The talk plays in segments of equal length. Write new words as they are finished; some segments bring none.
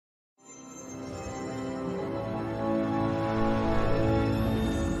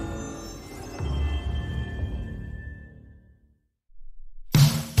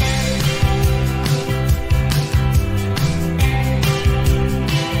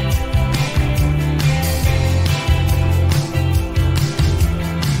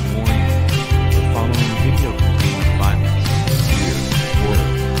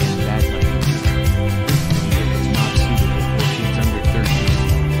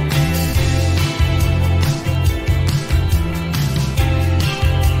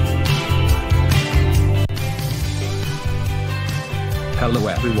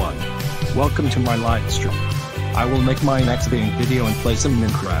Welcome to my live stream. I will make my next video and play some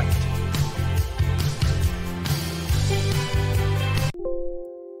Minecraft.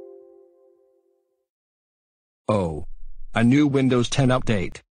 Oh. A new Windows 10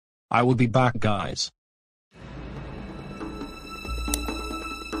 update. I will be back, guys.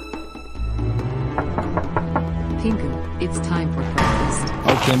 Pingu, it's time for breakfast.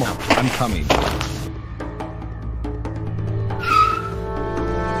 Okay, Mom, I'm coming.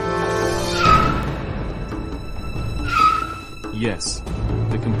 Yes.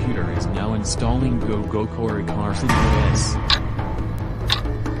 The computer is now installing Cory Carson OS.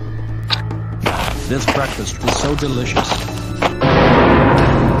 This breakfast was so delicious.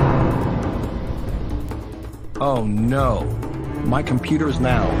 Oh no. My computer is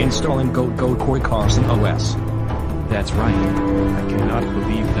now installing Cory Carson OS. That's right. I cannot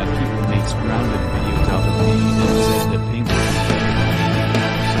believe that people make grounded videos out of me and says that Pingu is better.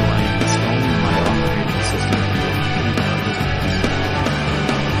 So I am installing my operating system to your computer.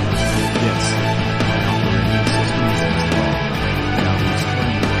 Yes, my operating system is installed. Now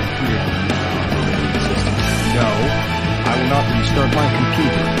restarting your computer to use your operating system. No, I will not restart my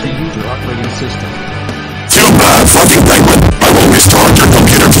computer to use your operating system. Too bad, fucking penguin. I will restart your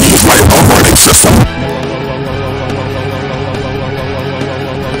computer to use my operating system.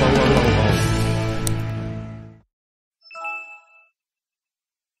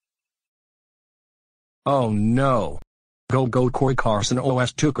 Oh no. Cory Carson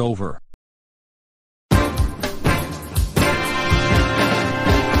OS took over.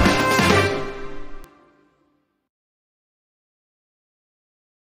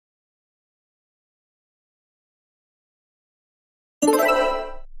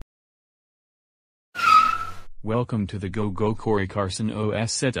 Welcome to the Cory Carson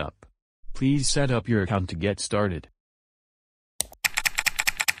OS setup. Please set up your account to get started.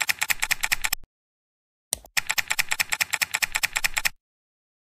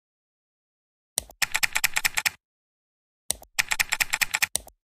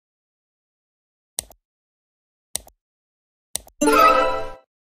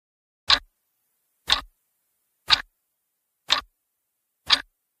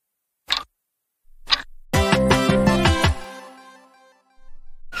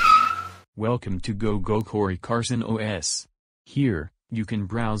 Welcome to Cory Carson OS. Here, you can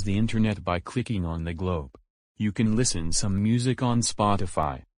browse the internet by clicking on the globe. You can listen some music on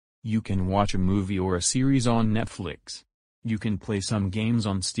Spotify. You can watch a movie or a series on Netflix. You can play some games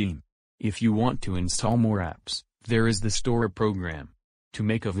on Steam. If you want to install more apps, there is the Store program. To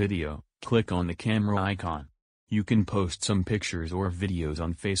make a video, click on the camera icon. You can post some pictures or videos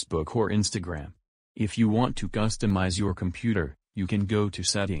on Facebook or Instagram. If you want to customize your computer, you can go to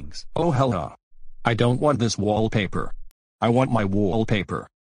Settings. Oh hell no. I don't want this wallpaper. I want my wallpaper.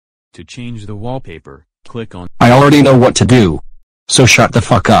 To change the wallpaper, click on I already know what to do. So shut the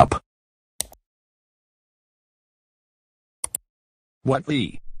fuck up. What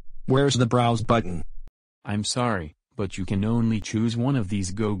the? Where's the browse button? I'm sorry, but you can only choose one of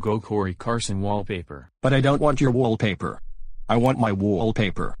these Cory Carson wallpaper. But I don't want your wallpaper. I want my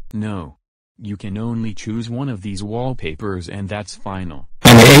wallpaper. No. You can only choose one of these wallpapers and that's final.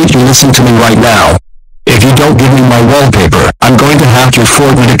 And I hate you, listen to me right now. If you don't give me my wallpaper, I'm going to hack your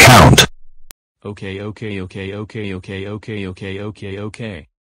Fortnite account. Okay.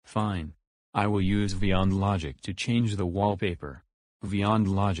 Fine. I will use Beyond Logic to change the wallpaper. Beyond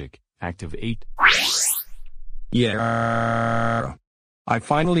Logic, activate. Yeah. I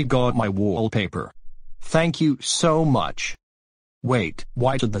finally got my wallpaper. Thank you so much. Wait,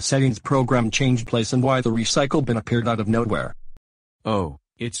 why did the settings program change place and why the recycle bin appeared out of nowhere? Oh,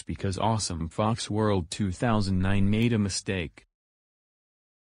 it's because Awesome Fox World 2009 made a mistake.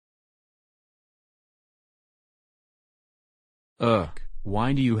 Ugh,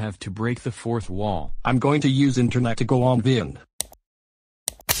 why do you have to break the fourth wall? I'm going to use internet to go on Vind.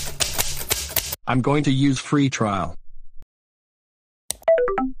 I'm going to use free trial.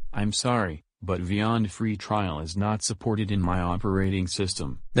 I'm sorry, but Beyond free trial is not supported in my operating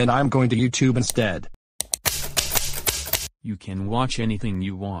system. Then I'm going to YouTube instead. You can watch anything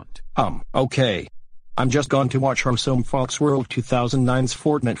you want. Okay. I'm just going to watch Awesome Fox World 2009's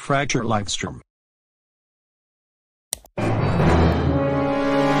Fortnite Fracture livestream.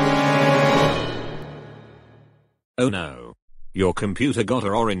 Oh no. Your computer got an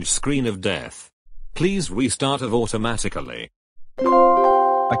orange screen of death. Please restart it automatically.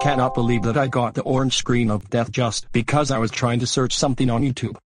 I cannot believe that I got the orange screen of death just because I was trying to search something on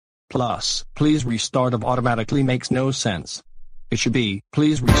YouTube. Plus, please restart of automatically makes no sense. It should be,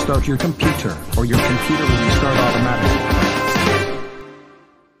 please restart your computer, or your computer will restart automatically.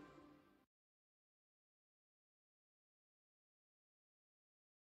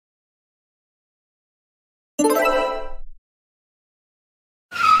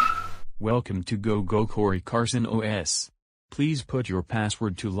 Welcome to Go Cory Carson OS. Please put your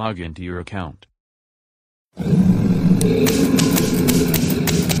password to log into your account.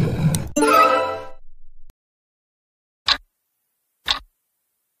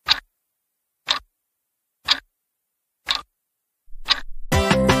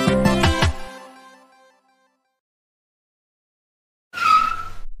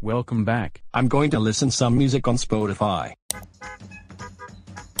 Welcome back. I'm going to listen some music on Spotify.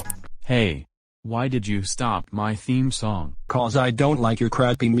 Hey, why did you stop my theme song? 'Cause I don't like your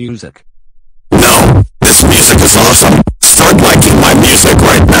crappy music. No, this music is awesome. Start liking my music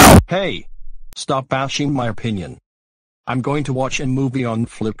right now. Hey, stop bashing my opinion. I'm going to watch a movie on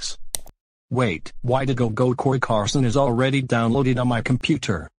Flix. Wait, why did Go Cory Carson is already downloaded on my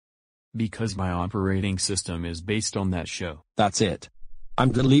computer? Because my operating system is based on that show. That's it.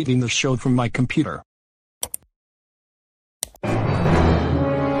 I'm deleting the show from my computer.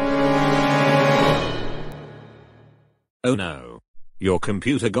 Oh no. Your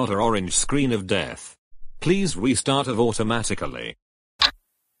computer got an orange screen of death. Please restart it automatically.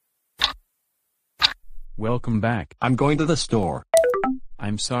 Welcome back. I'm going to the store.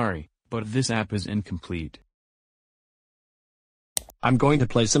 I'm sorry, but this app is incomplete. I'm going to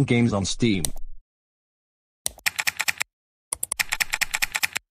play some games on Steam.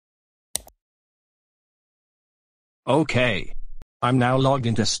 Okay. I'm now logged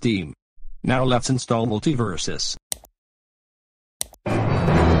into Steam. Now let's install Multiversus.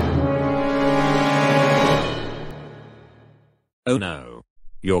 Oh no.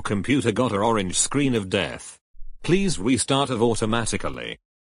 Your computer got an orange screen of death. Please restart it automatically.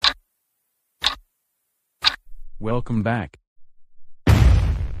 Welcome back.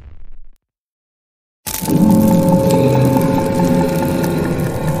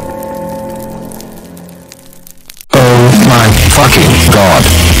 Oh my fucking god.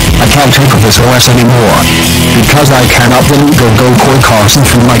 I can't take this OS anymore. Because I cannot delete Go Cory Carson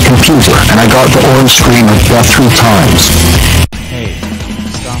from my computer and I got the orange screen of death 3 times. Hey,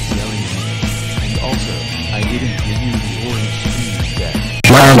 stop yelling at me. And also, I didn't give you the orange screen of death.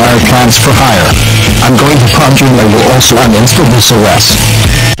 Liar plans for hire. I'm going to punch you and I will also uninstall this OS.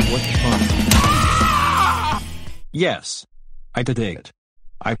 What the fuck? Yes. I did it.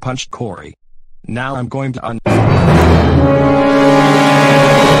 I punched Cory. Now I'm going to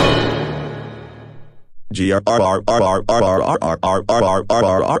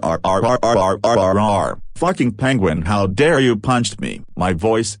Fucking penguin, how dare you punched me. My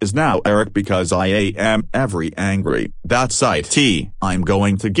voice is now Eric because I am very angry. That's it. I'm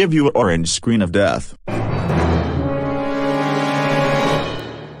going to give you an orange screen of death.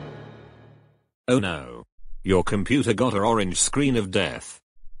 Oh no. Your computer got an orange screen of death.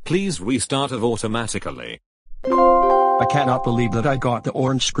 Please restart it automatically. I cannot believe that I got the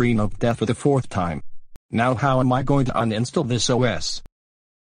orange screen of death for the 4th time. Now how am I going to uninstall this OS?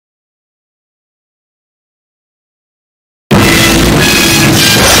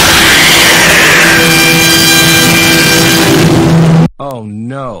 Oh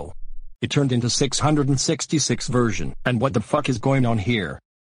no. It turned into 666 version. And what the fuck is going on here?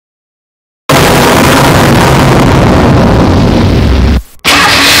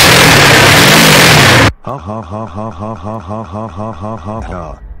 Ha ha ha ha ha ha ha ha ha ha ha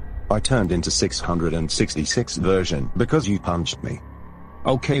ha. I turned into 666 version because you punched me.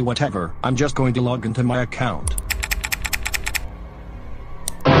 Okay, whatever. I'm just going to log into my account.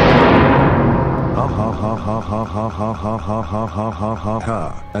 Ha ha ha ha ha ha ha ha ha ha ha ha ha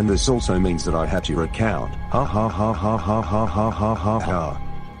ha. And this also means that I hacked your account. Ha ha ha ha ha ha ha ha ha ha.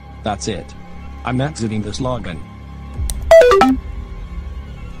 That's it. I'm exiting this login.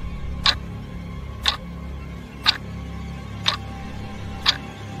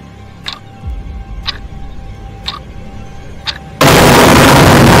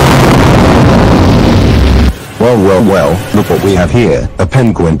 Well, look what we have here. A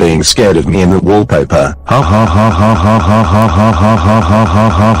penguin being scared of me in the wallpaper. Ha ha ha ha ha ha ha ha ha ha ha ha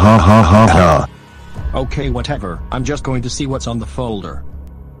ha ha ha ha ha. Okay, whatever. I'm just going to see what's on the folder.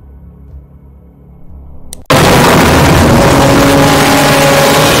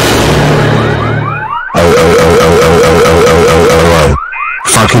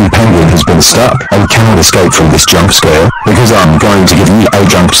 Fucking penguin has been stuck and cannot escape from this jump scare because I'm going to give you a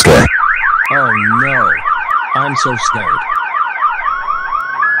jump scare. Oh no. I'm so scared.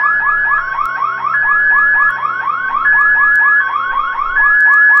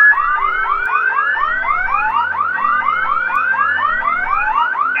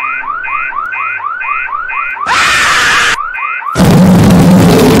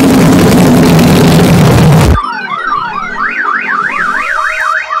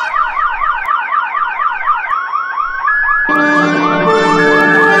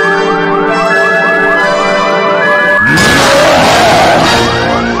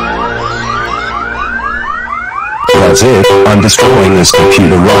 That's it, I'm destroying this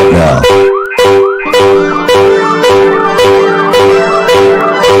computer right now.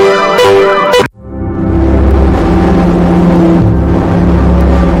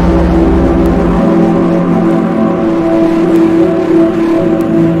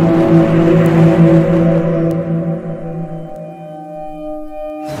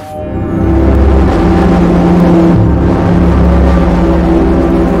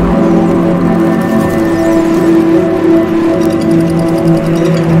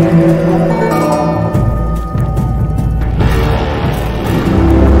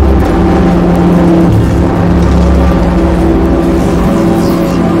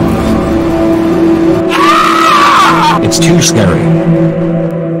 It's too scary.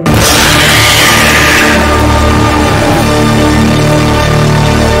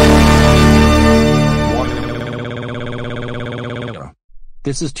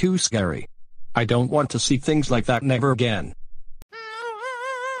 This is too scary. I don't want to see things like that never again.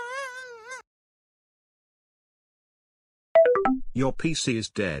 Your PC is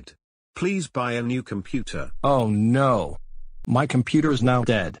dead. Please buy a new computer. Oh no. My computer is now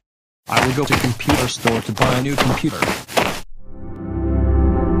dead. I will go to computer store to buy a new computer.